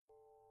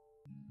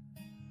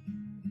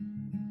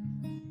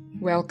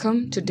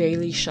Welcome to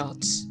Daily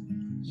Shots,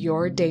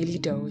 your daily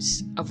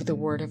dose of the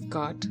Word of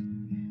God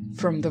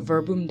from the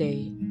Verbum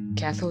Dei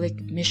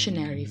Catholic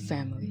Missionary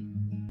Family.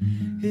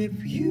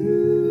 If you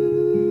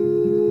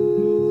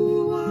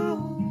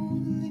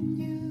only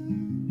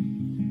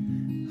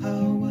knew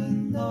how I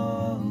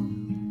long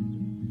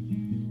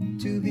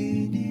to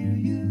be near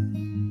you,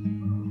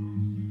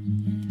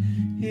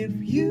 if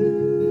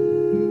you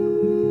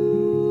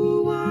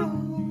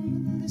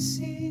only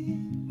see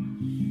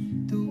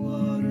the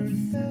water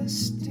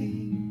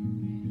thirsty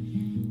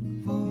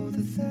for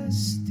the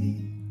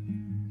thirsty.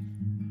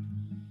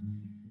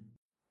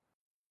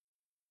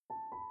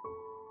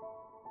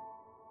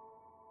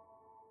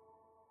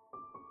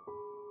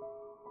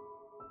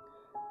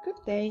 Good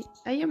day,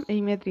 I am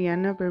Amy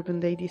Adriana, Verbum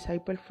Dei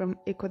disciple from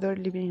Ecuador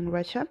living in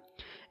Russia,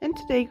 and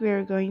today we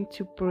are going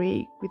to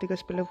pray with the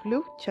Gospel of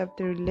Luke,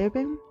 chapter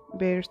 11,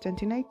 verse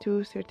 29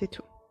 to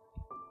 32.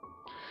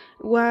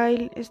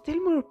 While still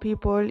more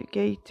people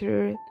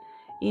gathered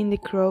in the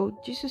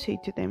crowd, Jesus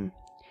said to them,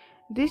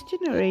 "This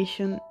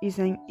generation is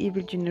an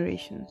evil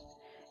generation.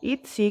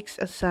 It seeks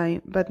a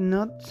sign, but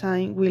no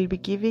sign will be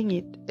given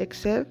it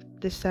except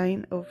the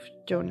sign of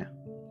Jonah.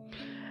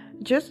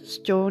 Just as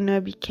Jonah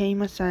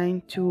became a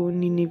sign to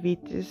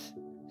Ninevites,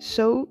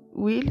 so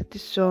will the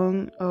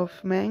Son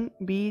of Man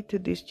be to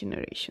this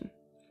generation.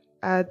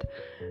 At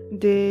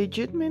the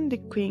judgment, the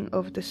Queen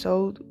of the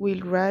South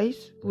will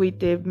rise with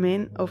the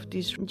men of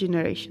this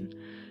generation,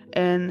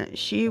 and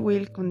she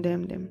will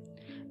condemn them,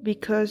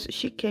 because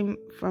she came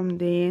from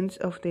the ends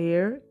of the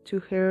earth to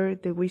hear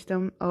the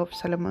wisdom of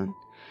Solomon.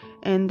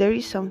 And there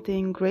is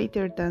something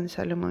greater than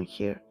Solomon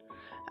here.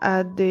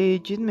 At the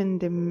judgment,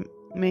 the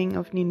men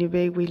of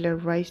Nineveh will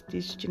arise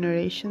this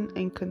generation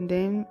and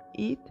condemn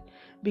it,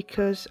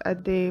 because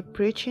at the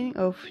preaching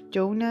of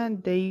Jonah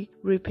they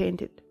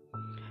repented.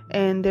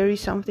 And there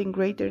is something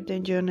greater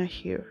than Jonah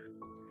here."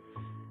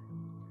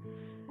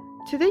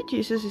 Today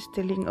Jesus is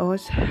telling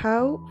us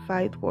how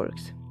faith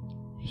works.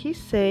 He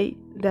said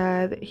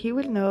that he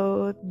will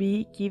not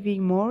be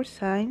giving more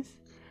signs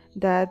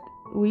that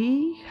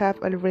we have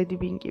already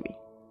been giving.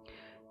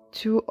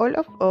 To all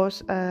of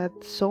us at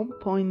some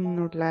point in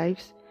our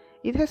lives,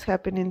 it has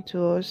happened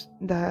to us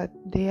that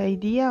the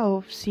idea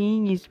of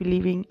seeing is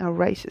believing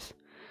arises.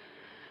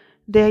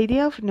 The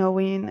idea of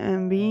knowing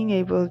and being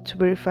able to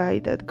verify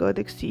that God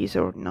exists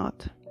or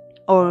not,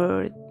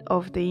 or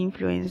of the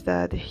influence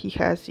that He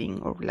has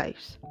in our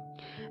lives.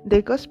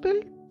 The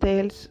Gospel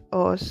tells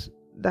us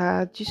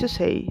that Jesus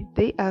said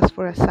they ask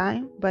for a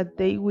sign, but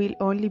they will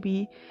only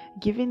be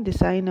given the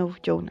sign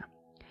of Jonah.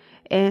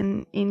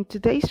 And in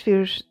today's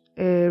first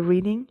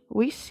reading,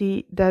 we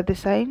see that the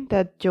sign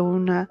that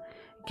Jonah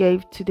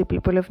gave to the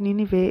people of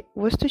Nineveh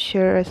was to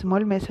share a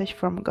small message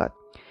from God.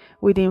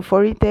 Within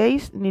 40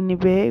 days,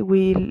 Nineveh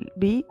will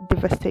be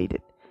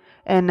devastated,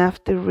 and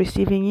after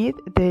receiving it,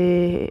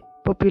 the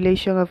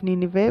population of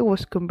Nineveh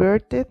was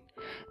converted,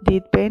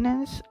 did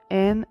penance,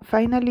 and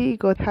finally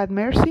God had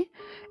mercy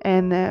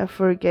and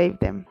forgave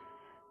them.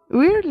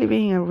 We are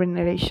living in a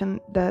generation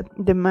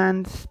that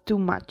demands too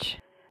much.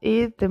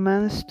 It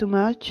demands too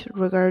much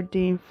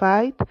regarding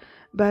faith,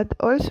 but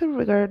also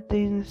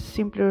regarding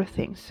simpler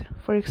things.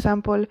 For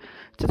example,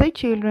 today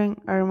children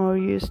are more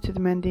used to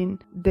demanding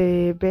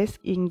the best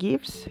in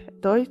gifts,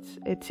 toys,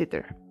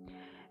 etc.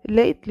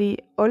 Lately,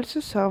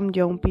 also some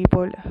young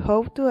people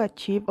hope to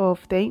achieve or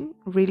obtain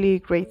really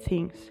great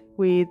things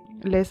with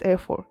less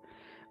effort,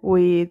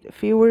 with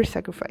fewer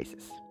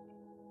sacrifices.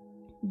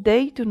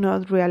 They do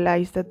not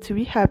realize that to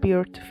be happy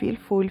or to feel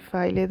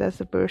fulfilled as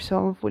a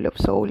person full of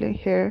soul and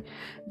hair,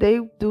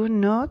 they do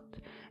not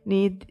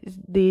need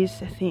this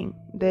thing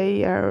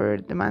they are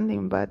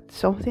demanding, but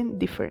something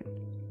different.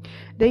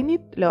 They need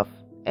love,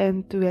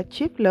 and to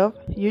achieve love,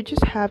 you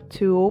just have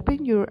to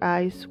open your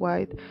eyes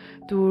wide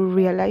to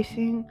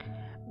realizing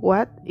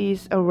what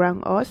is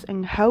around us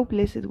and how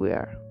blessed we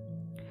are.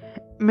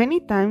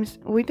 Many times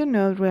we do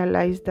not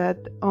realize that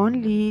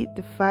only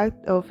the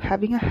fact of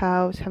having a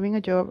house, having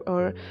a job,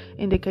 or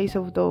in the case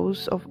of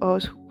those of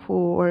us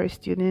who are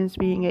students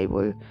being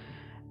able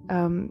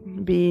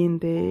be in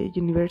the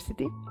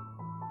university,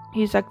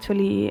 is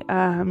actually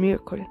a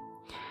miracle,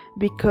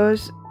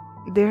 because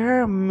there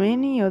are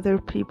many other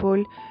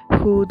people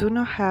who do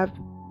not have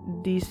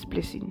this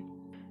blessing.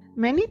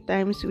 Many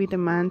times we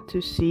demand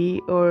to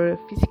see or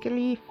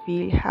physically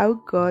feel how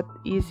God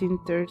is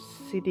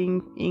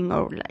interceding in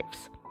our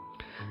lives.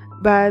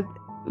 But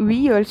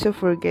we also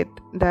forget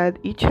that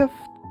each of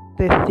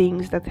the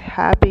things that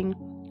happen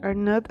are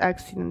not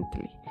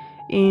accidentally.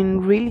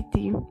 In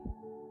reality,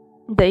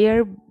 they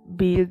are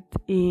built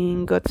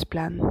in God's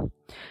plan.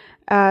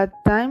 At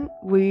times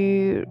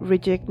we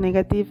reject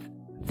negative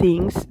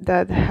things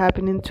that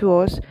happen to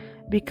us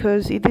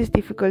because it is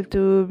difficult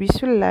to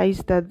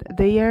visualize that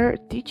they are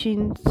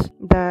teachings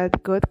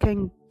that God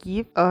can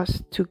give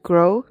us to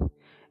grow,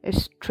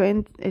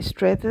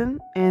 strengthen,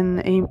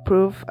 and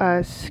improve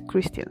as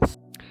Christians.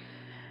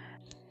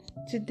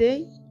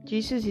 Today,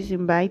 Jesus is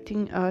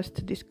inviting us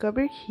to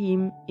discover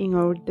Him in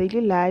our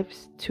daily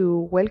lives,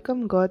 to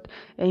welcome God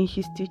and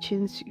His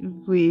teachings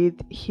with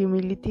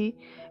humility,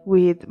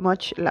 with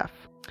much love.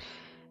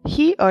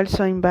 He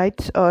also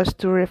invites us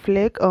to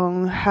reflect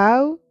on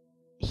how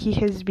He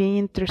has been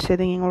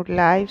interceding in our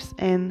lives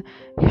and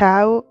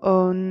how,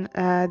 on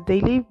a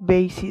daily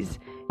basis,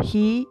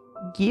 He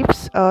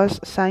gives us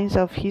signs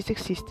of His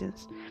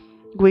existence,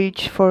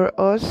 which for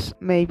us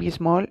may be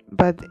small,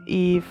 but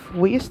if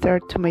we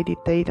start to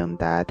meditate on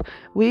that,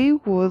 we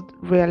would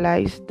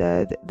realize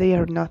that they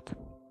are not.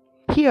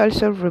 He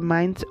also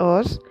reminds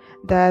us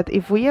that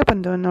if we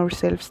abandon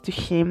ourselves to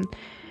Him,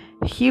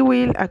 He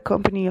will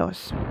accompany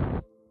us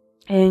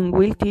and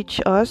will teach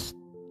us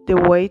the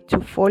way to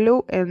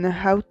follow and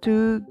how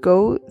to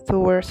go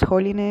towards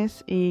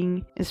holiness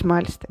in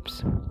small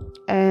steps.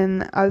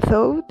 And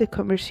although the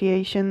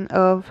conversation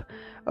of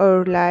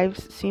our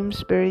lives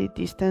seems very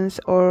distant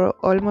or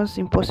almost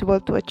impossible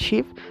to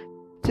achieve,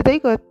 today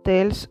God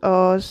tells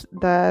us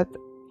that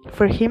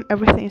for Him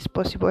everything is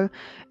possible,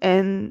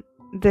 and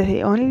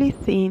the only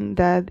thing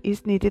that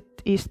is needed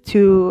is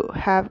to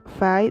have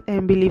faith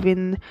and believe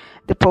in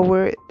the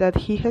power that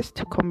He has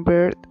to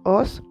convert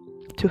us,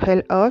 to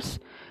help us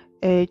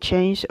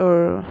change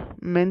our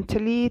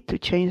mentally, to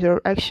change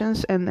our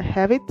actions and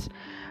habits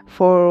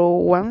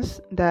for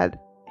ones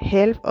that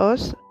help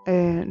us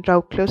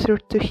draw closer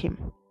to Him.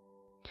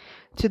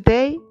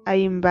 Today, I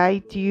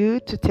invite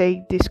you to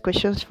take these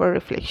questions for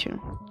reflection.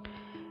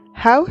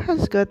 How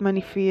has God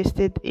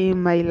manifested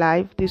in my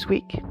life this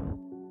week?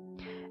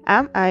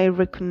 Am I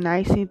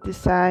recognizing the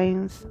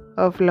signs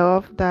of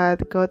love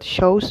that God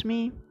shows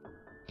me?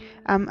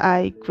 Am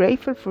I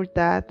grateful for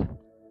that?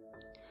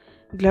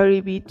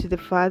 Glory be to the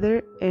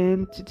Father,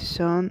 and to the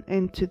Son,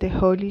 and to the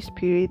Holy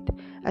Spirit,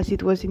 as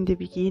it was in the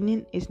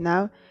beginning, is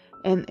now,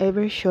 and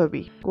ever shall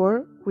be,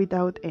 world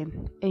without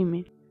end.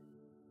 Amen.